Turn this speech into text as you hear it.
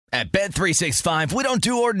At Bet365, we don't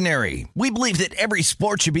do ordinary. We believe that every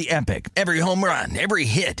sport should be epic. Every home run, every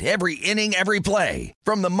hit, every inning, every play.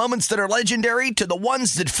 From the moments that are legendary to the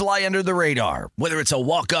ones that fly under the radar. Whether it's a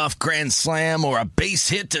walk-off grand slam or a base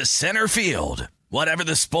hit to center field. Whatever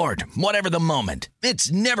the sport, whatever the moment.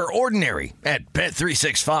 It's never ordinary at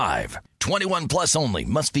Bet365. 21 plus only.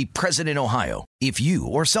 Must be present in Ohio. If you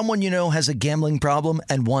or someone you know has a gambling problem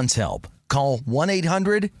and wants help, call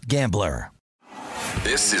 1-800-GAMBLER.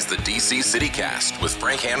 This is the DC City Cast with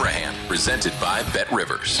Frank Hanrahan, presented by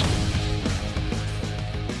BetRivers.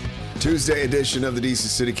 Tuesday edition of the DC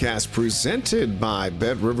City Cast, presented by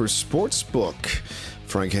BetRivers Sportsbook.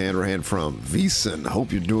 Frank Hanrahan from VSiN.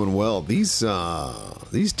 Hope you're doing well. These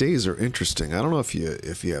days are interesting. I don't know if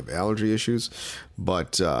you have allergy issues,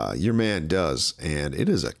 but your man does, and it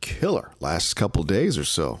is a killer. Last couple days or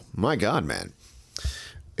so, my God, man.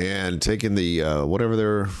 And taking the whatever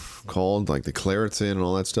they're called, like the Claritin and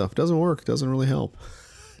all that stuff, doesn't work. Doesn't really help.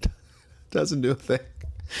 Doesn't do a thing.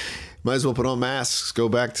 Might as well put on masks. Go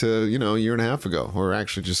back to, a year and a half ago, or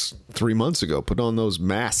actually just 3 months ago. Put on those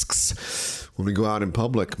masks when we go out in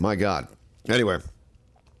public. My God. Anyway,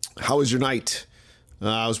 how was your night?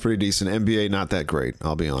 I was pretty decent. NBA, not that great.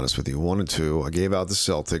 I'll be honest with you. 1-2. I gave out the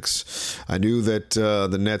Celtics. I knew that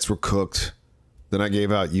the Nets were cooked. Then I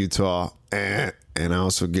gave out Utah. And I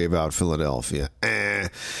also gave out Philadelphia.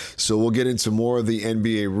 So we'll get into more of the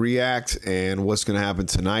NBA React and what's going to happen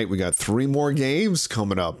tonight. We got 3 more games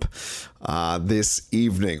coming up this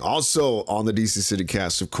evening. Also on the DC City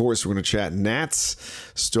Cast, of course, we're going to chat Nats,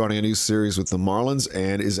 starting a new series with the Marlins.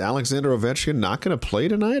 And is Alexander Ovechkin not going to play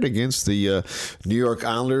tonight against the New York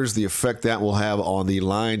Islanders? The effect that will have on the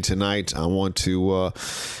line tonight. I want to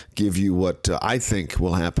give you what I think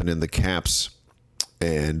will happen in the Caps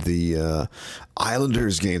and the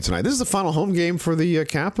Islanders game tonight. This is the final home game for the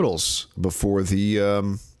Capitals before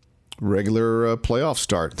the regular playoffs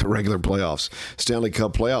start. The regular playoffs, Stanley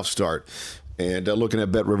Cup playoffs start. And looking at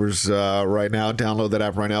BetRivers right now, download that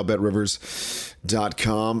app right now,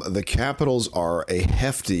 BetRivers.com. The Capitals are a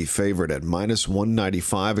hefty favorite at minus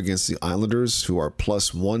 195 against the Islanders, who are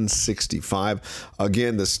plus 165.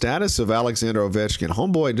 Again, the status of Alexander Ovechkin,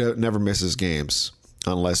 homeboy never misses games.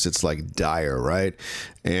 Unless it's like dire, right?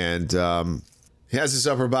 And he has his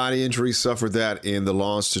upper body injury, suffered that in the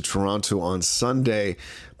loss to Toronto on Sunday.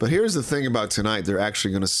 But here's the thing about tonight. They're actually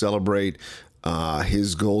going to celebrate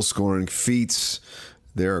his goal-scoring feats.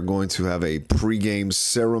 They're going to have a pregame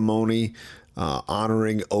ceremony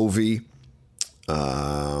honoring Ovi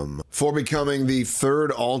for becoming the 3rd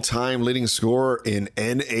all-time leading scorer in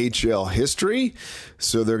NHL history.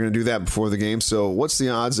 So they're going to do that before the game. So what's the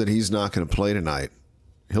odds that he's not going to play tonight?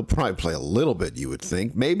 He'll probably play a little bit, you would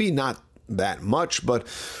think. Maybe not that much, but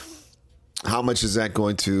how much is that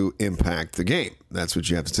going to impact the game? That's what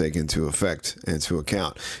you have to take into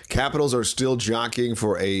account. Capitals are still jockeying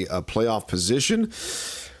for a playoff position.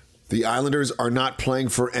 The Islanders are not playing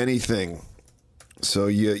for anything. So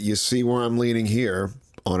you see where I'm leaning here.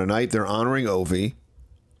 On a night they're honoring Ovi.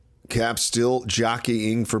 Caps still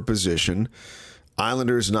jockeying for position.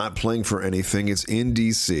 Islanders not playing for anything. It's in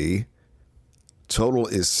D.C. Total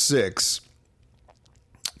is 6.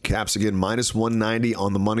 Caps again, minus 190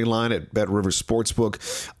 on the money line at BetRivers Sportsbook.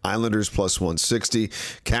 Islanders plus 160.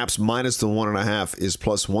 Caps minus the 1.5 is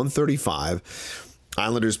plus 135.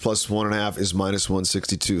 Islanders plus 1.5 is minus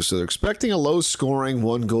 162. So they're expecting a low-scoring,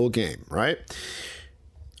 1-goal game, right?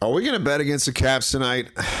 Are we going to bet against the Caps tonight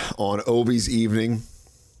on Obi's evening?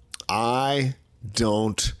 I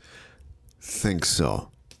don't think so.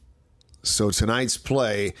 So tonight's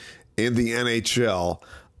play in the NHL,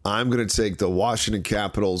 I'm going to take the Washington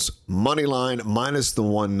Capitals money line minus the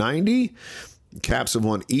 190. Caps have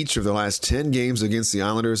won each of the last 10 games against the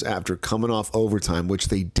Islanders after coming off overtime, which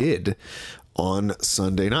they did on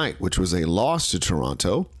Sunday night, which was a loss to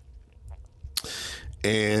Toronto.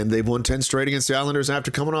 And they've won 10 straight against the Islanders after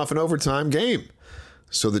coming off an overtime game.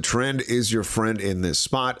 So the trend is your friend in this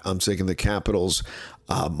spot. I'm taking the Capitals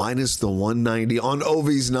minus the 190 on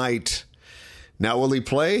Ovi's night. Now, will he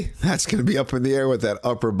play? That's going to be up in the air with that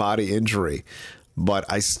upper body injury.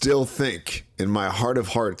 But I still think, in my heart of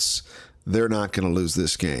hearts, they're not going to lose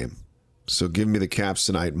this game. So give me the Caps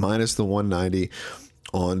tonight, minus the 190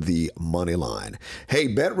 on the money line. Hey,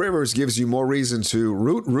 Bet Rivers gives you more reason to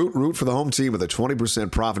root for the home team with a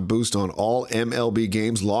 20% profit boost on all MLB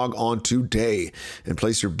games. Log on today and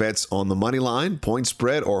place your bets on the money line, point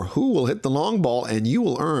spread, or who will hit the long ball, and you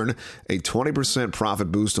will earn a 20%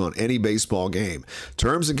 profit boost on any baseball game.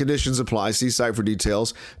 Terms and conditions apply. See site for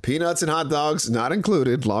details. Peanuts and hot dogs not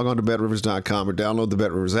included. Log on to BetRivers.com or download the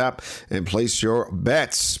BetRivers app and place your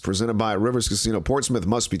bets. Presented by Rivers Casino Portsmouth.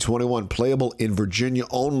 Must be 21. Playable in Virginia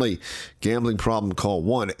only. Gambling problem, call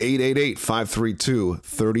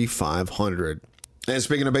 1-888-532-3500. And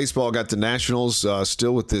speaking of baseball, got the Nationals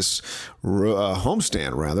still with this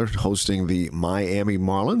homestand, hosting the Miami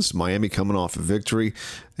Marlins. Miami coming off a victory,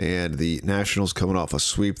 and the Nationals coming off a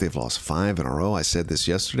sweep. They've lost 5 in a row. I said this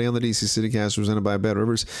yesterday on the DC CityCast presented by Bet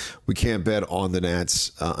Rivers. We can't bet on the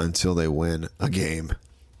Nats until they win a game.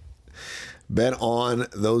 Bet on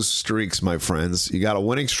those streaks, my friends. You got a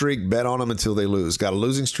winning streak, bet on them until they lose. Got a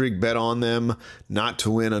losing streak, bet on them not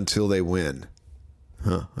to win until they win.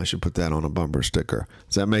 I should put that on a bumper sticker.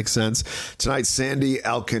 Does that make sense? Tonight, Sandy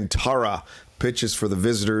Alcantara pitches for the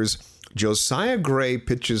visitors. Josiah Gray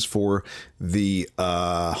pitches for the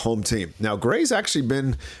home team. Now, Gray's actually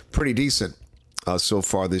been pretty decent so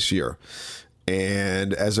far this year.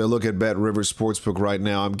 And as I look at Bet Rivers Sportsbook right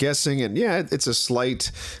now, I'm guessing, and yeah, it's a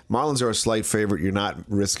slight, Marlins are a slight favorite. You're not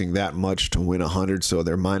risking that much to win 100, so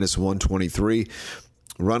they're minus 123.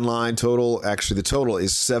 Run line total, actually the total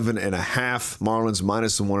is 7.5. Marlins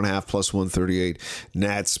minus 1.5 plus 138.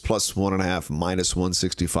 Nats plus 1.5 minus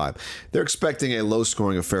 165. They're expecting a low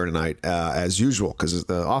scoring affair tonight as usual because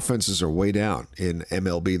the offenses are way down in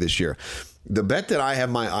MLB this year. The bet that I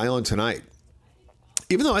have my eye on tonight,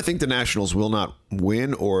 even though I think the Nationals will not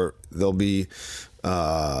win or they'll be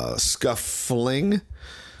scuffling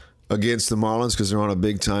against the Marlins because they're on a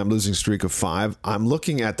big-time losing streak of 5, I'm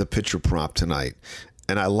looking at the pitcher prop tonight.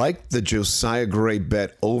 And I like the Josiah Gray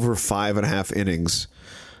bet over 5.5 innings,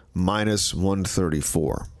 minus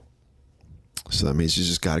 134. So that means you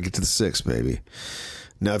just got to get to the 6, baby.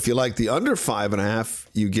 Now, if you like the under 5.5,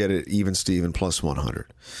 you get it even Steven plus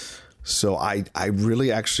 100. So I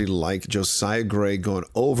really actually like Josiah Gray going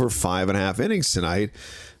over 5.5 innings tonight,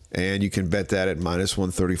 and you can bet that at minus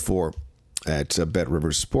 134 at Bet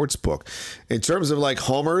Rivers Sportsbook. In terms of like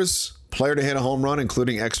homers, player to hit a home run,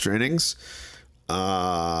 including extra innings,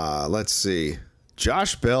 let's see.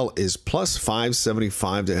 Josh Bell is plus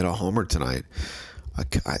 575 to hit a homer tonight.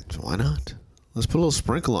 Why not? Let's put a little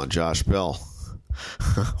sprinkle on Josh Bell.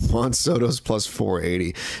 Juan Soto's plus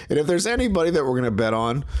 480. And if there's anybody that we're going to bet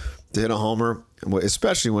on to hit a homer,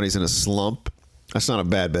 especially when he's in a slump, that's not a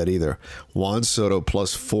bad bet either. Juan Soto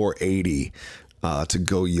plus 480 to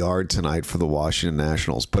go yard tonight for the Washington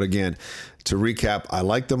Nationals. But again, to recap, I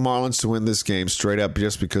like the Marlins to win this game straight up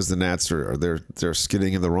just because the Nats they're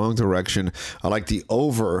skidding in the wrong direction. I like the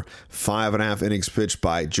over 5.5 innings pitched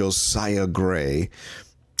by Josiah Gray.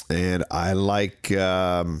 And I like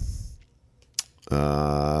little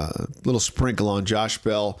sprinkle on Josh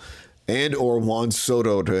Bell and or Juan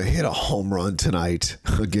Soto to hit a home run tonight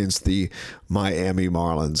against the Miami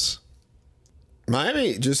Marlins.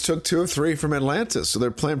 Miami just took 2 of 3 from Atlanta, so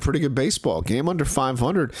they're playing pretty good baseball. Game under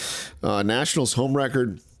 500. Nationals home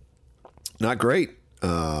record, not great.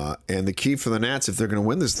 And the key for the Nats, if they're going to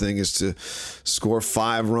win this thing, is to score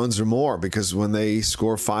 5 runs or more, because when they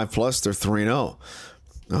score 5 plus, they're 3-0.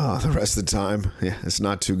 The rest of the time, it's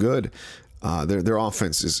not too good. Their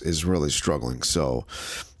offense is really struggling. So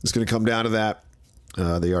it's going to come down to that.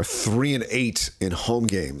 They are 3-8 in home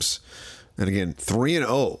games. And again,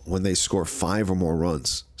 3-0 when they score 5 or more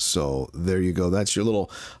runs. So there you go. That's your little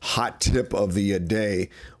hot tip of the day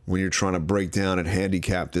when you're trying to break down and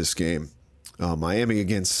handicap this game. Miami,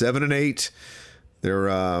 again, 7-8. They're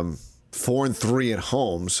 4-3 at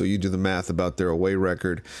home. So you do the math about their away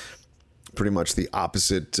record. Pretty much the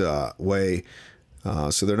opposite way.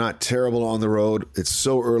 So they're not terrible on the road. It's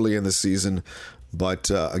so early in the season.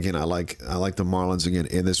 But again, I like the Marlins again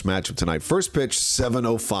in this matchup tonight. First pitch,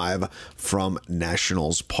 7:05 from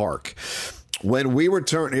Nationals Park. When we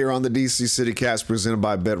return here on the DC CityCast presented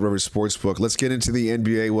by Bet Rivers Sportsbook, let's get into the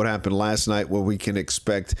NBA, what happened last night, what we can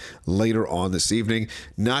expect later on this evening.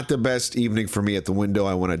 Not the best evening for me at the window.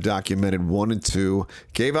 I went a documented 1-2.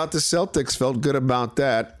 Gave out the Celtics, felt good about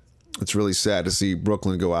that. It's really sad to see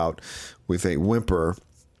Brooklyn go out with a whimper.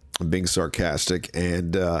 I'm being sarcastic.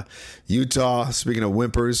 And Utah, speaking of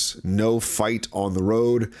whimpers, no fight on the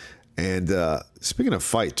road. And speaking of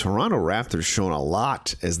fight, Toronto Raptors showing a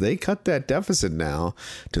lot as they cut that deficit now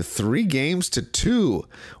to 3 games to 2.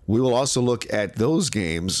 We will also look at those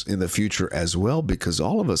games in the future as well, because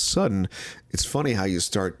all of a sudden, it's funny how you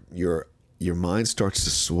start your your mind starts to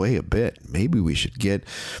sway a bit. Maybe we should get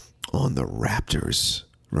on the Raptors,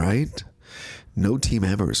 right? No team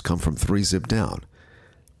ever has come from 3-zip down.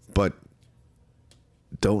 But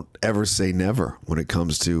don't ever say never when it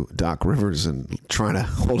comes to Doc Rivers and trying to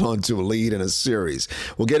hold on to a lead in a series.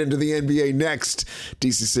 We'll get into the NBA next.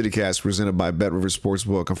 DC CityCast presented by Bet Rivers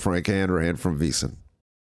Sportsbook. I'm Frank Hanrahan from VSiN.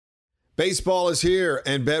 Baseball is here,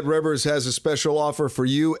 and Bet Rivers has a special offer for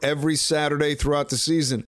you every Saturday throughout the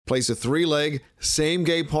season. Place a 3-leg,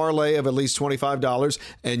 same-game parlay of at least $25,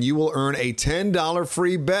 and you will earn a $10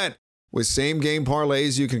 free bet. With same-game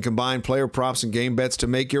parlays, you can combine player props and game bets to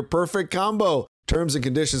make your perfect combo. Terms and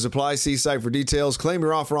conditions apply. See site for details. Claim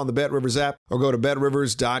your offer on the Bet Rivers app or go to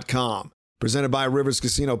betrivers.com. Presented by Rivers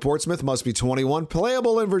Casino Portsmouth. Must be 21.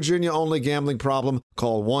 Playable in Virginia only. Gambling problem?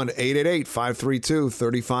 Call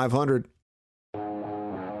 1-888-532-3500.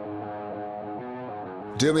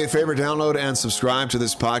 Do me a favor, download and subscribe to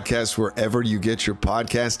this podcast wherever you get your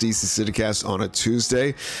podcast. DC CityCast on a Tuesday.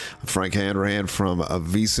 I'm Frank Hanrahan from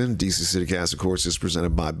VSiN. DC CityCast, of course, is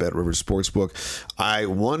presented by Bet Rivers Sportsbook. I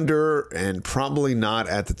wonder, and probably not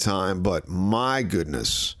at the time, but my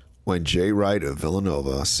goodness, when Jay Wright of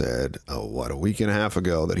Villanova said, a week and a half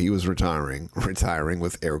ago that he was retiring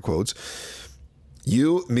with air quotes,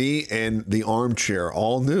 you, me, and the armchair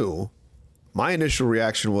all knew. My initial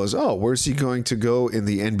reaction was, where's he going to go in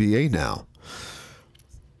the NBA now?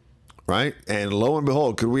 Right? And lo and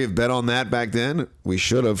behold, could we have bet on that back then? We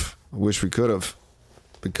should have. I wish we could have,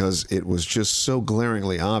 because it was just so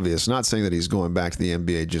glaringly obvious. Not saying that he's going back to the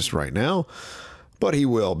NBA just right now, but he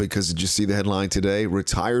will, because did you see the headline today?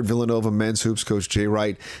 Retired Villanova men's hoops coach Jay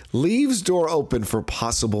Wright leaves door open for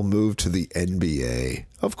possible move to the NBA.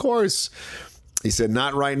 Of course. He said,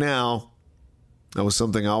 not right now. That was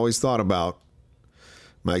something I always thought about.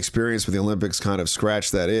 My experience with the Olympics kind of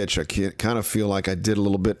scratched that itch. I kind of feel like I did a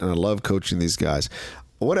little bit, and I love coaching these guys.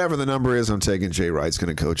 Whatever the number is, I'm taking Jay Wright's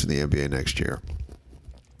going to coach in the NBA next year.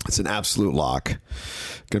 It's an absolute lock.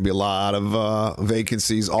 Going to be a lot of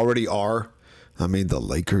vacancies. Already are. I mean, the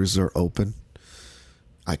Lakers are open.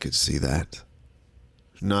 I could see that.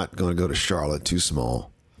 Not going to go to Charlotte, too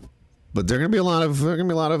small. But there are going to be a lot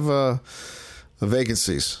of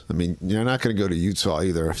vacancies. I mean, you're not going to go to Utah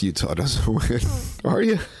either if Utah doesn't win, are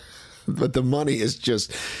you? But the money is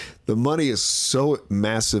so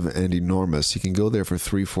massive and enormous. He can go there for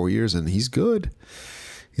 3-4 years, and he's good.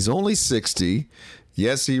 He's only 60.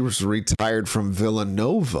 Yes, he was retired from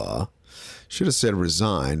Villanova. Should have said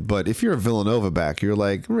resigned. But if you're a Villanova back, you're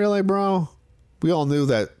like, really, bro? We all knew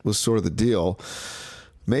that was sort of the deal.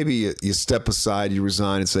 Maybe you step aside, you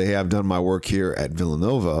resign, and say, hey, I've done my work here at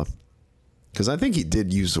Villanova. Because I think he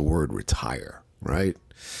did use the word retire, right?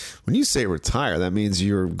 When you say retire, that means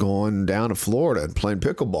you're going down to Florida and playing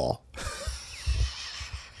pickleball,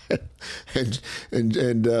 and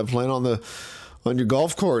playing on your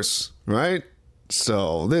golf course, right?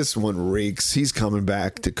 So this one reeks. He's coming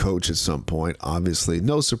back to coach at some point. Obviously,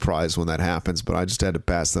 no surprise when that happens. But I just had to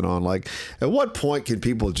pass that on. Like, at what point can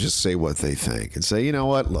people just say what they think and say, you know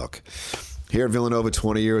what? Look. Here at Villanova,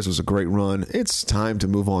 20 years was a great run. It's time to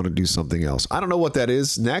move on and do something else. I don't know what that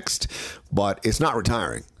is next, but it's not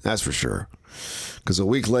retiring. That's for sure. Because a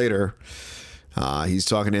week later, he's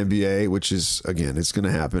talking NBA, which is, again, it's going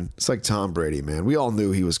to happen. It's like Tom Brady, man. We all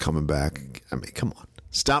knew he was coming back. I mean, come on.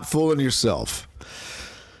 Stop fooling yourself.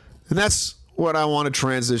 And that's what I want to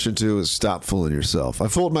transition to, is stop fooling yourself. I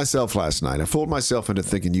fooled myself last night. I fooled myself into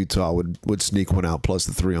thinking Utah would sneak one out plus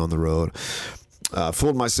the 3 on the road.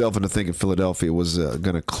 Fooled myself into thinking Philadelphia was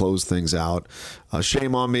going to close things out.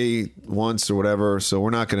 Shame on me once or whatever. So we're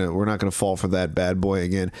not gonna fall for that bad boy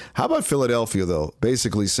again. How about Philadelphia though?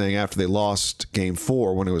 Basically saying after they lost Game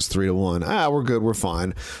 4 when it was 3-1, we're good, we're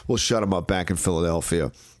fine. We'll shut them up back in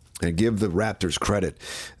Philadelphia. And give the Raptors credit.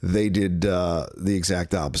 They did the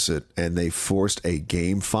exact opposite, and they forced a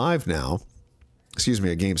Game 6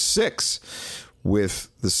 with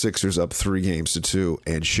the Sixers up 3-2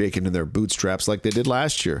 and shaking in their bootstraps like they did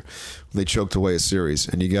last year. They choked away a series.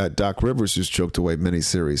 And you got Doc Rivers, who's choked away many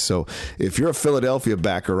series. So if you're a Philadelphia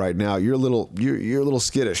backer right now, you're a little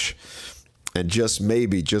skittish. And just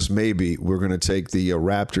maybe, we're going to take the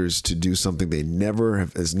Raptors to do something they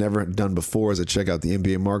has never done before. As I check out the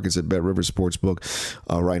NBA markets at Bet Rivers Sportsbook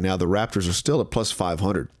right now, the Raptors are still at plus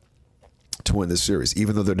 500 to win this series,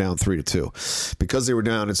 even though they're down 3-2. Because they were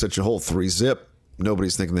down in such a hole, 3-zip,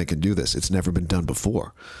 nobody's thinking they can do this. It's never been done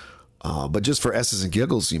before. But just for S's and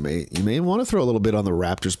giggles, you may want to throw a little bit on the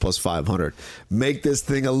Raptors plus 500. Make this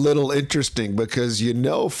thing a little interesting, because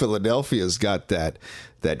Philadelphia's got that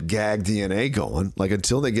gag DNA going. Like,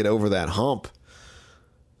 until they get over that hump,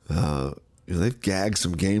 they've gagged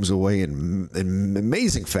some games away in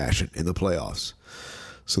amazing fashion in the playoffs.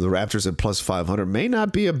 So the Raptors at plus 500 may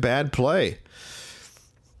not be a bad play.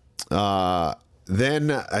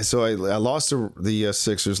 Then I lost the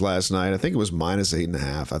Sixers last night. I think it was minus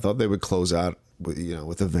 8.5. I thought they would close out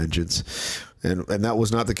with a vengeance, and that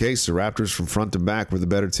was not the case. The Raptors from front to back were the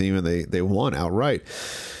better team, and they won outright.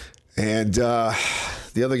 And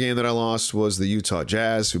the other game that I lost was the Utah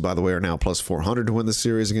Jazz, who, by the way, are now plus 400 to win the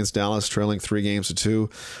series against Dallas, trailing 3-2.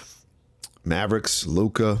 Mavericks,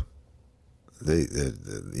 Luka,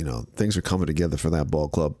 things are coming together for that ball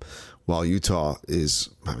club. While Utah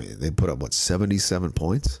they put up 77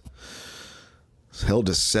 points, held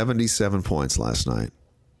to 77 points last night.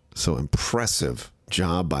 So impressive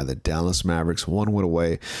job by the Dallas Mavericks. One win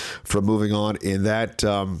away from moving on in that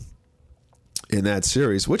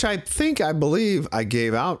series, which I believe I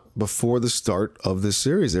gave out before the start of this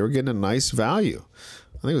series. They were getting a nice value.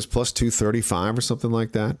 I think it was plus 235 or something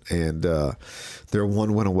like that, and they're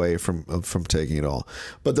one win away from taking it all.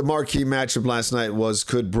 But the marquee matchup last night was,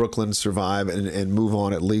 could Brooklyn survive and move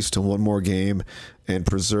on at least to one more game and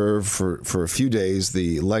preserve for a few days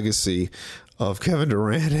the legacy of Kevin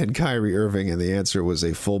Durant and Kyrie Irving? And the answer was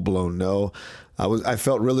a full-blown no. I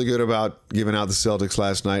felt really good about giving out the Celtics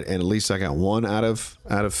last night, and at least I got one out of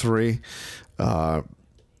three.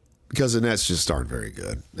 Because the Nets just aren't very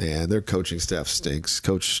good, and their coaching staff stinks.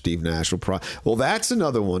 Coach Steve Nash will that's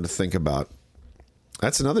another one to think about.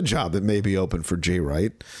 That's another job that may be open for Jay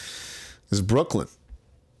Wright. Is Brooklyn,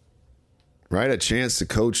 right? A chance to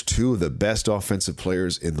coach two of the best offensive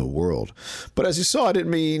players in the world. But as you saw, it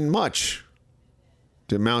didn't mean much.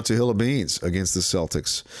 Didn't amount to hill of beans against the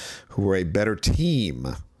Celtics, who were a better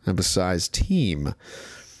team, emphasize team.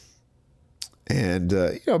 And,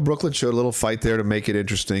 Brooklyn showed a little fight there to make it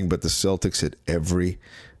interesting, but the Celtics hit every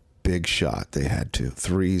big shot they had to.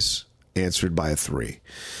 Threes answered by a three.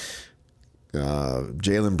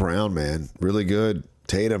 Jaylen Brown, man, really good.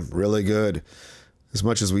 Tatum, really good. As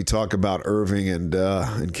much as we talk about Irving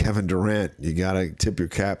and Kevin Durant, you got to tip your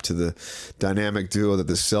cap to the dynamic duo that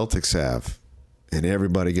the Celtics have. And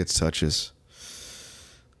everybody gets touches.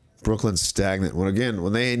 Brooklyn's stagnant.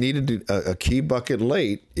 When they needed a key bucket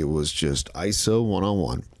late, it was just ISO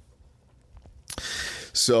one-on-one.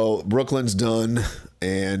 So Brooklyn's done,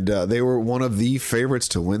 and they were one of the favorites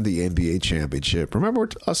to win the NBA championship. Remember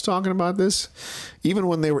us talking about this? Even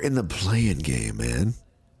when they were in the play-in game, man.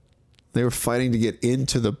 They were fighting to get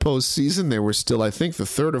into the postseason. They were still, I think, the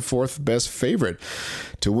third or fourth best favorite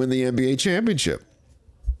to win the NBA championship.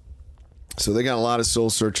 So they got a lot of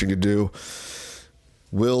soul-searching to do.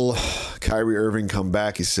 Will Kyrie Irving come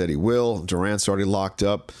back? He said he will. Durant's already locked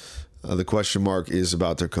up. The question mark is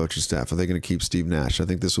about their coaching staff. Are they going to keep Steve Nash? I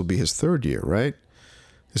think this will be his third year, right?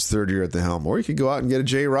 His third year at the helm. Or you could go out and get a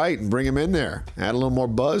Jay Wright and bring him in there. Add a little more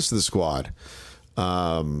buzz to the squad.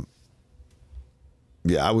 I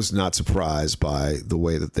was not surprised by the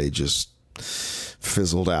way that they just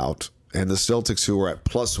fizzled out. And the Celtics, who were at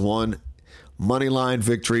 +1 money line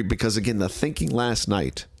victory, because, again, the thinking last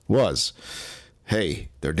night was, hey,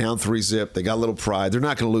 they're down 3-0. They got a little pride. They're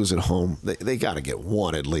not going to lose at home. They got to get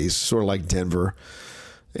one at least, sort of like Denver.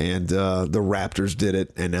 And the Raptors did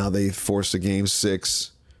it, and now they forced a game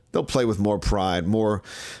 6. They'll play with more pride, more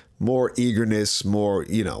eagerness, more,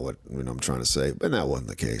 what I'm trying to say. But that wasn't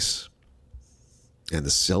the case. And the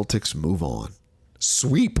Celtics move on.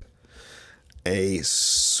 Sweep. A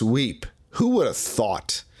sweep. Who would have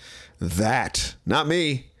thought that? Not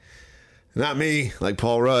me. Not me, like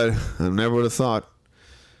Paul Rudd. I never would have thought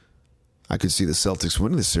I could see the Celtics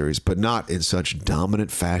winning the series, but not in such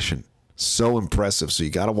dominant fashion. So impressive. So you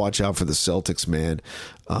got to watch out for the Celtics, man,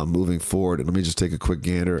 moving forward. And let me just take a quick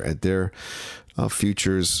gander at their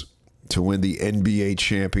futures to win the NBA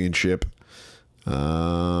championship.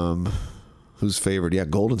 Who's favored? Yeah,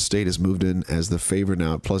 Golden State has moved in as the favorite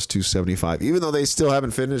now at +275. Even though they still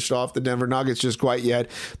haven't finished off the Denver Nuggets just quite yet,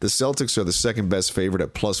 the Celtics are the second best favorite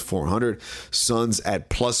at +400. Suns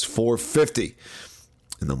at +450.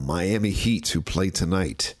 And the Miami Heat, who play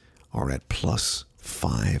tonight, are at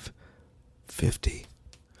 +550.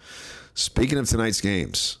 Speaking of tonight's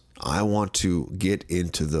games, I want to get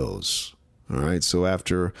into those. All right, so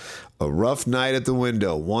after a rough night at the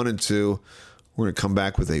window, 1 and 2, we're going to come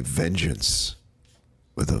back with a vengeance.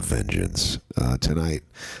 Tonight.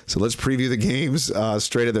 So let's preview the games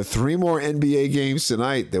straight ahead. There are 3 more NBA games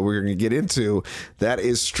tonight that we're going to get into. That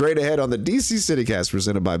is straight ahead on the DC CityCast,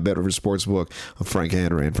 presented by Bet River Sportsbook. I'm Frank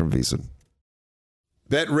Hanrahan from VSiN.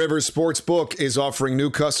 Bet River Sportsbook is offering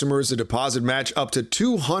new customers a deposit match up to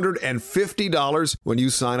 $250 when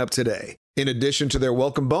you sign up today. In addition to their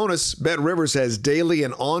welcome bonus, BetRivers has daily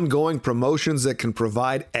and ongoing promotions that can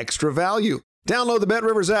provide extra value. Download the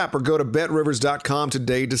BetRivers app or go to BetRivers.com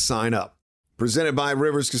today to sign up. Presented by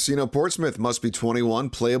Rivers Casino Portsmouth. Must be 21,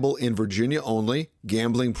 playable in Virginia only.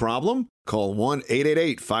 Gambling problem? Call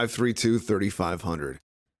 1-888-532-3500.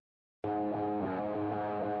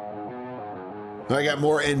 I got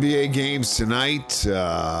more NBA games tonight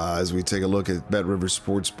as we take a look at BetRivers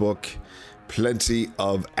Sportsbook. Plenty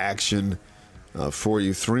of action for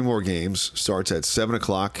you. 3 more games. Starts at 7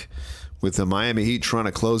 o'clock with the Miami Heat trying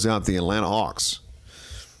to close out the Atlanta Hawks.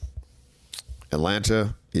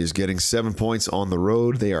 Atlanta is getting 7 points on the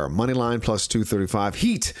road. They are money line plus 235.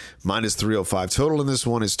 Heat minus 305. Total in this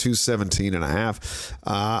one is 217.5.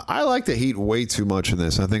 I like the Heat way too much in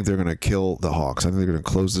this. I think they're going to kill the Hawks. I think they're going to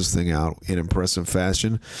close this thing out in impressive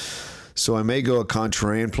fashion. So I may go a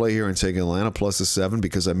contrarian play here and take Atlanta plus a 7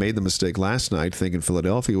 because I made the mistake last night thinking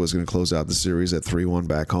Philadelphia was going to close out the series at 3-1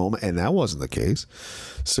 back home, and that wasn't the case.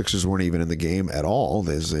 Sixers weren't even in the game at all.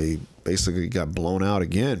 They basically got blown out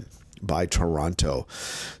again by Toronto.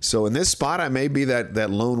 So in this spot, I may be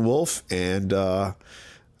that lone wolf and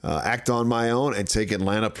act on my own and take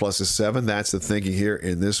Atlanta plus a 7. That's the thinking here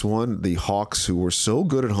in this one. The Hawks, who were so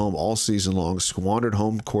good at home all season long, squandered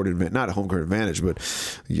home court advantage, not home court advantage, but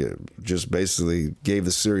just basically gave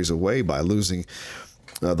the series away by losing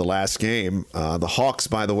the last game. The Hawks,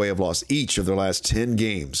 by the way, have lost each of their last 10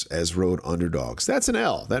 games as road underdogs. That's an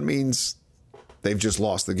L. That means they've just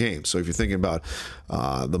lost the game. So if you're thinking about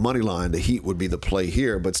the money line, the Heat would be the play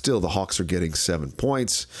here, but still the Hawks are getting 7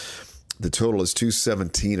 points. The total is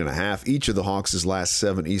 217.5. Each of the Hawks' last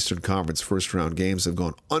 7 Eastern Conference first-round games have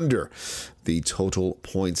gone under the total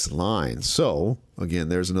points line. So, again,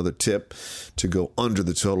 there's another tip to go under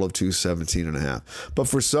the total of 217.5. But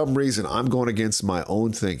for some reason, I'm going against my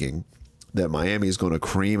own thinking that Miami is going to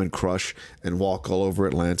cream and crush and walk all over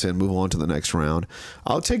Atlanta and move on to the next round.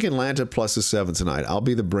 I'll take Atlanta plus a 7 tonight. I'll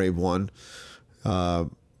be the brave one.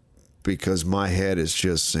 Because my head is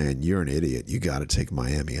just saying, you're an idiot. You got to take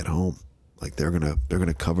Miami at home. Like they're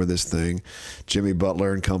gonna cover this thing. Jimmy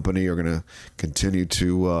Butler and company are gonna continue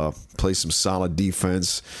to play some solid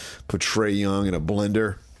defense, put Trae Young in a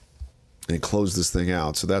blender, and close this thing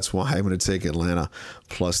out. So that's why I'm gonna take Atlanta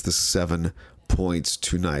plus the 7 points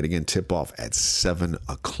tonight. Again, tip off at 7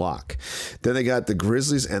 o'clock. Then they got the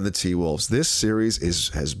Grizzlies and the T-Wolves. This series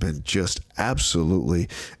has been just absolutely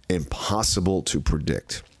impossible to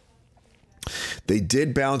predict. They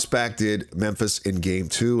did bounce back, did Memphis in game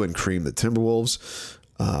 2 and cream the Timberwolves.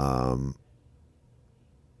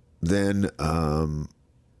 Then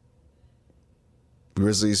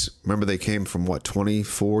Grizzlies, remember they came from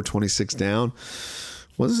 24, 26 down?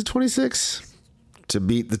 Was it 26? To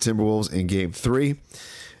beat the Timberwolves in game 3.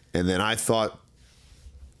 And then I thought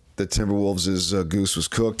the Timberwolves' goose was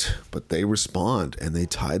cooked, but they respond and they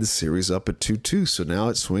tie the series up at 2-2. So now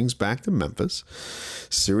it swings back to Memphis.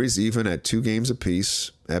 Series even at 2 games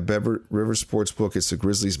apiece. At BetRivers Sportsbook, it's the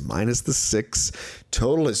Grizzlies minus the 6.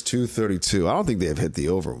 Total is 232. I don't think they have hit the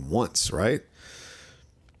over once, right?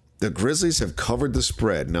 The Grizzlies have covered the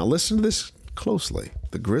spread. Now listen to this closely.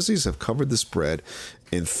 The Grizzlies have covered the spread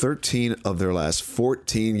in 13 of their last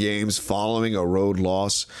 14 games following a road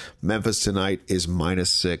loss. Memphis tonight is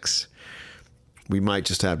minus 6. We might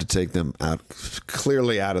just have to take them out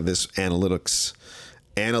clearly out of this analytics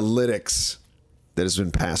that has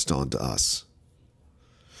been passed on to us.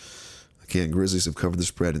 Again, Grizzlies have covered the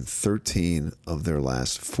spread in 13 of their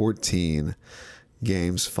last 14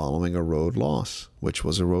 games following a road loss, which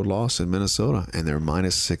was a road loss in Minnesota, and they're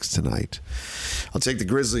minus 6 tonight. I'll take the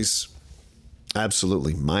Grizzlies.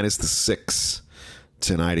 Absolutely. Minus the 6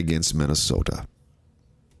 tonight against Minnesota.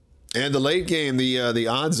 And the late game, the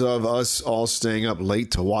odds of us all staying up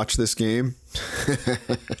late to watch this game.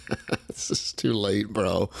 This is too late,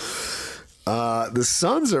 bro. The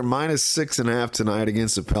Suns are minus 6.5 tonight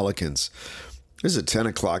against the Pelicans. This is a 10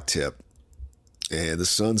 o'clock tip. And the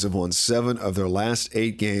Suns have won 7 of their last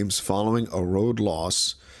 8 games following a road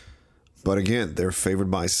loss. But again, they're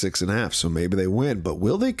favored by 6.5, so maybe they win. But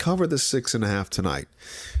will they cover the 6.5 tonight?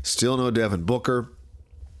 Still no Devin Booker.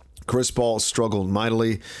 Chris Paul struggled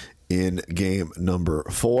mightily in game number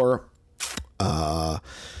 4.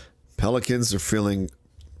 Pelicans are feeling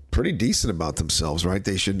pretty decent about themselves, right?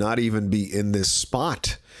 They should not even be in this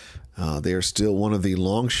spot. They are still one of the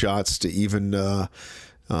long shots to even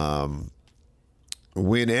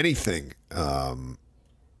win anything.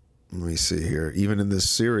 Let me see here. Even in this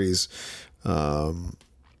series, actually,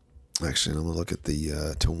 I'm going to look at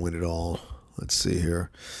the to win it all. Let's see here.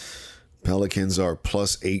 Pelicans are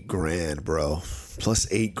plus $8,000, bro. Plus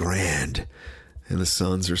 $8,000. And the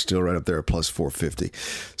Suns are still right up there at plus 450.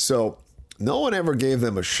 So no one ever gave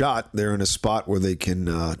them a shot. They're in a spot where they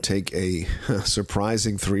can take a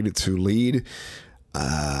surprising 3-2 lead.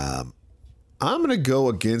 I'm going to go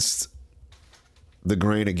against the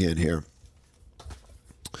grain again here.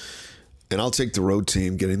 And I'll take the road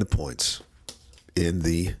team getting the points in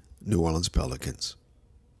the New Orleans Pelicans.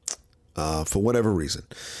 For whatever reason.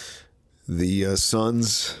 The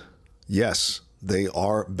Suns, yes, they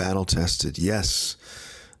are battle-tested. Yes,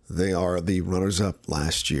 they are the runners-up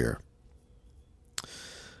last year.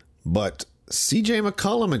 But C.J.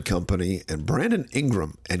 McCollum and company and Brandon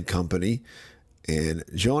Ingram and company and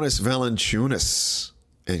Jonas Valanciunas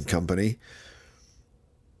and company,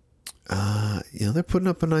 they're putting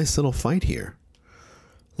up a nice little fight here.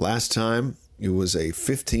 Last time, it was a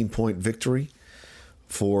 15-point victory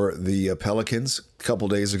for the Pelicans a couple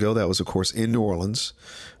days ago. That was, of course, in New Orleans.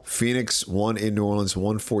 Phoenix won in New Orleans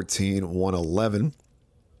 114-111.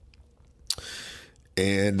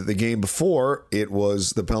 And the game before, it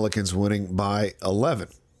was the Pelicans winning by 11.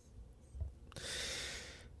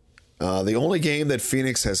 The only game that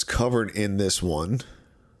Phoenix has covered in this one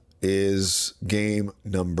is game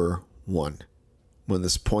number 1, when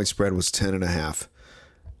this point spread was 10.5,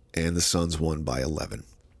 and the Suns won by 11.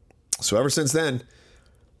 So ever since then,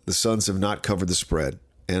 the Suns have not covered the spread,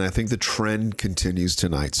 and I think the trend continues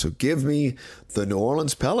tonight. So give me the New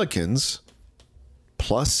Orleans Pelicans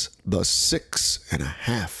plus the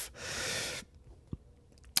 6.5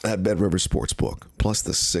 at Bet Rivers Sportsbook, plus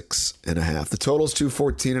the 6.5. The total's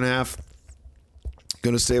 214.5.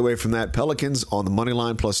 Going to stay away from that. Pelicans on the money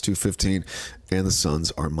line plus 215, and the Suns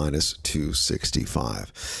are minus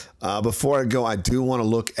 265. Before I go, I do want to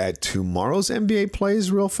look at tomorrow's NBA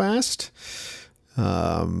plays real fast.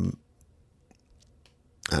 And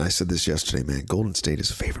I said this yesterday, man. Golden State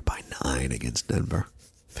is favored by 9 against Denver.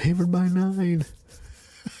 Favored by 9.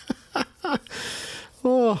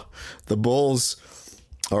 Oh, the Bulls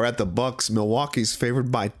are at the Bucks. Milwaukee's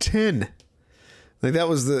favored by 10. Like it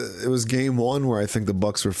was game 1 where I think the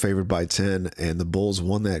Bucks were favored by 10 and the Bulls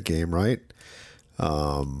won that game, right?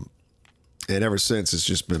 And ever since it's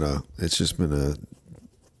just been a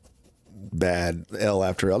bad L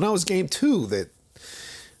after L. Now it was game 2 that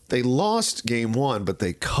they lost game 1, but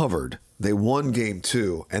they covered. They won game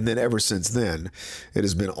 2, and then ever since then, it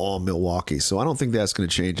has been all Milwaukee. So I don't think that's going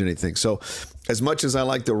to change anything. So as much as I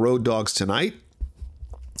like the Road Dogs tonight,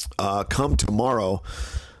 come tomorrow,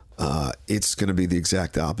 it's going to be the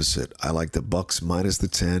exact opposite. I like the Bucks minus the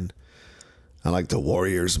 10. I like the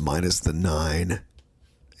Warriors minus the 9.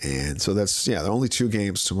 And so there are only 2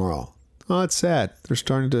 games tomorrow. Oh, it's sad. They're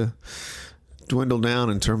starting to dwindle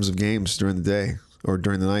down in terms of games during the day or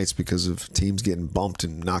during the nights because of teams getting bumped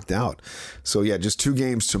and knocked out. So, yeah, just 2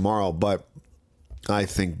 games tomorrow. But I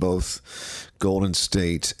think both Golden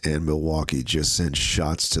State and Milwaukee just send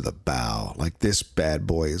shots to the bow. Like, this bad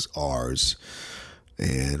boy is ours.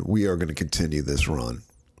 And we are going to continue this run.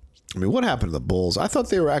 I mean, what happened to the Bulls? I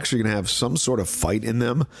thought they were actually going to have some sort of fight in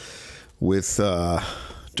them with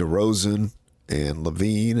DeRozan and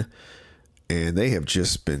Levine. And they have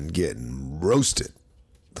just been getting roasted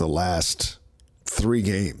the last 3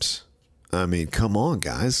 games. I mean, come on,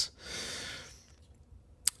 guys.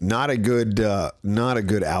 Not a good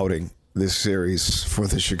outing this series for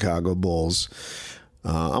the Chicago Bulls.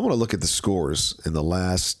 I want to look at the scores in the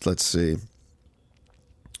last, let's see.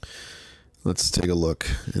 Let's take a look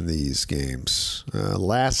in these games.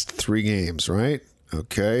 Last 3 games, right?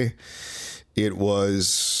 Okay. It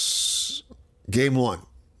was game 1.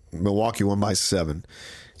 Milwaukee won by 7.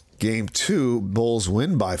 Game 2, Bulls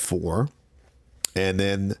win by 4. And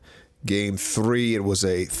then game 3, it was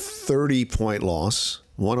a 30-point loss,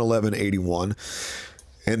 111-81.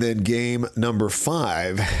 And then game number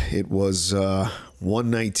 5, it was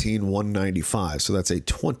 119-195. So that's a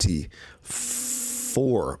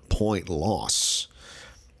 24-point loss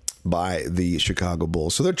by the Chicago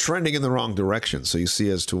Bulls. So they're trending in the wrong direction. So you see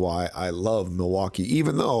as to why I love Milwaukee,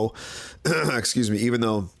 even though, even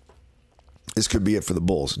though this could be it for the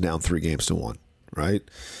Bulls, down 3-1, right?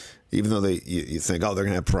 Even though you think, oh, they're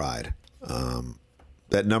going to have pride.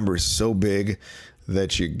 That number is so big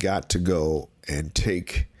that you got to go and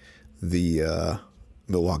take the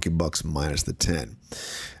Milwaukee Bucks minus the 10.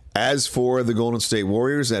 As for the Golden State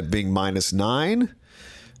Warriors at being minus 9,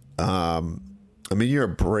 I mean, you're a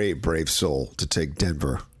brave soul to take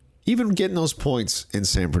Denver. Even getting those points in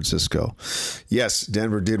San Francisco. Yes,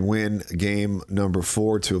 Denver did win game number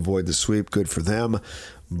 4 to avoid the sweep. Good for them.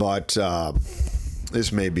 But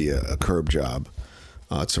this may be a curb job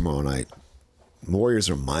tomorrow night. Warriors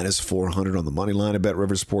are minus 400 on the money line at Bet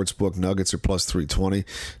Rivers Sportsbook. Nuggets are plus 320.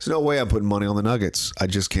 There's no way I'm putting money on the Nuggets. I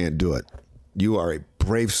just can't do it. You are a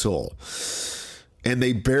brave soul. And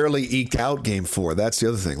they barely eked out game 4. That's the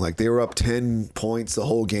other thing. Like, they were up 10 points the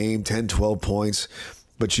whole game, 10, 12 points,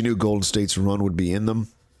 but you knew Golden State's run would be in them.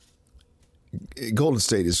 Golden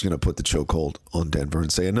State is going to put the chokehold on Denver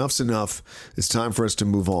and say, enough's enough. It's time for us to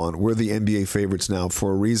move on. We're the NBA favorites now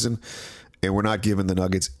for a reason, and we're not giving the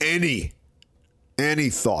Nuggets any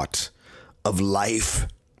thought of life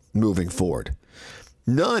moving forward.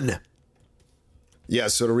 None. Yeah,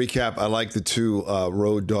 so to recap, I like the 2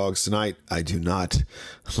 road dogs tonight. I do not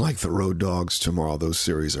like the road dogs tomorrow. Those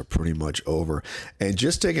series are pretty much over. And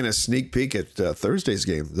just taking a sneak peek at Thursday's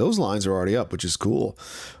game, those lines are already up, which is cool.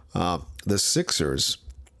 The Sixers,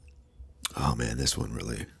 oh man, this one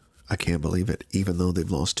really, I can't believe it. Even though they've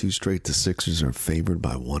lost 2 straight, the Sixers are favored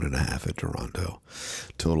by 1.5 at Toronto.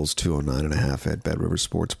 Totals 209.5 at Bet Rivers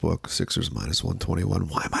Sportsbook. Sixers minus 121.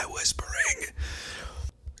 Why am I whispering?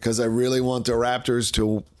 Because I really want the Raptors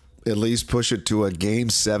to at least push it to a game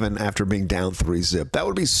 7 after being down 3-0. That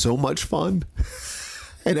would be so much fun.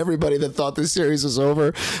 And everybody that thought this series was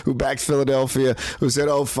over, who backed Philadelphia, who said,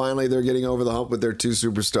 oh, finally they're getting over the hump with their 2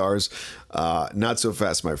 superstars. Not so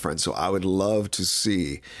fast, my friend. So I would love to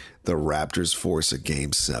see the Raptors force a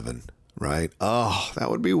game 7, right? Oh, that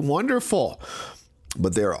would be wonderful.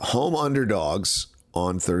 But they're home underdogs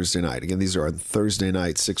on Thursday night. Again, these are on Thursday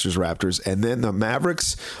night, Sixers, Raptors. And then the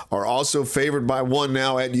Mavericks are also favored by 1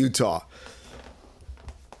 now at Utah.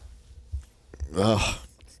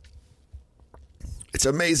 It's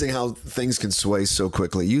amazing how things can sway so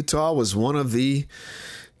quickly. Utah was one of the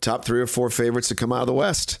top 3 or 4 favorites to come out of the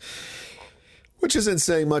West, which isn't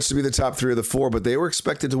saying much to be the top 3 or the 4, but they were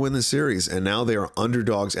expected to win the series, and now they are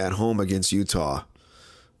underdogs at home against Utah.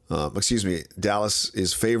 Dallas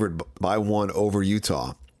is favored by 1 over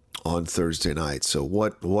Utah on Thursday night. So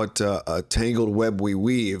what a tangled web we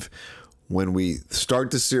weave when we start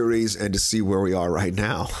the series and to see where we are right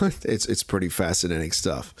now. It's pretty fascinating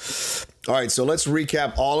stuff. All right, so let's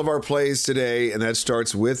recap all of our plays today, and that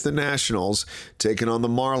starts with the Nationals taking on the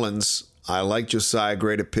Marlins. I like Josiah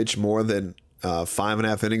Gray to pitch more than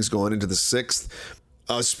 5.5 innings going into the 6th.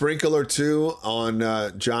 A sprinkle or 2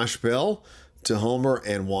 on Josh Bell to homer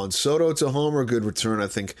and Juan Soto to homer. Good return, I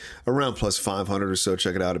think, around plus 500 or so.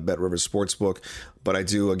 Check it out at Bet Rivers Sportsbook. But I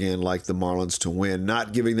do, again, like the Marlins to win.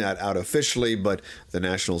 Not giving that out officially, but the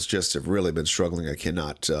Nationals just have really been struggling. I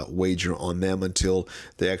cannot wager on them until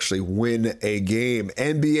they actually win a game.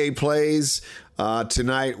 NBA plays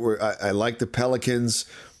tonight. I like the Pelicans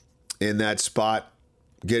in that spot,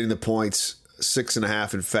 getting the points,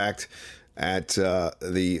 6.5, in fact, at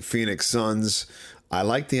the Phoenix Suns. I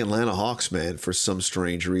like the Atlanta Hawks, man, for some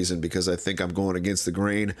strange reason, because I think I'm going against the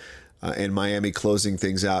grain and Miami closing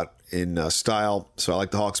things out in style. So I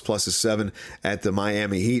like the Hawks plus a 7 at the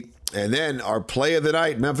Miami Heat. And then our play of the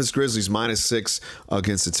night, Memphis Grizzlies minus 6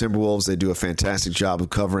 against the Timberwolves. They do a fantastic job of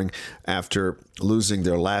covering after losing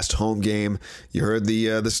their last home game. You heard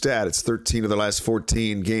the stat. It's 13 of their last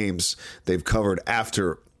 14 games they've covered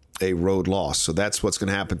after a road loss. So that's what's going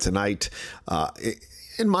to happen tonight.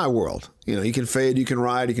 In my world, you can fade, you can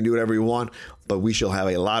ride, you can do whatever you want, but we shall have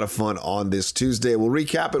a lot of fun on this Tuesday. We'll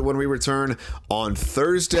recap it when we return on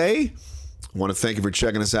Thursday. I want to thank you for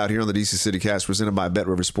checking us out here on the DC City Cast presented by Bet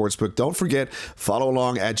Rivers Sportsbook. Don't forget, follow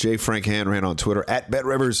along at JFrankHanrahan on Twitter, at Bet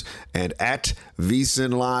Rivers, and at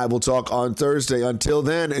VSiN Live. We'll talk on Thursday. Until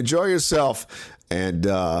then, enjoy yourself, and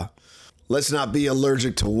let's not be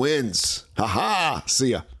allergic to wins. Ha-ha! See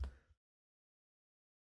ya.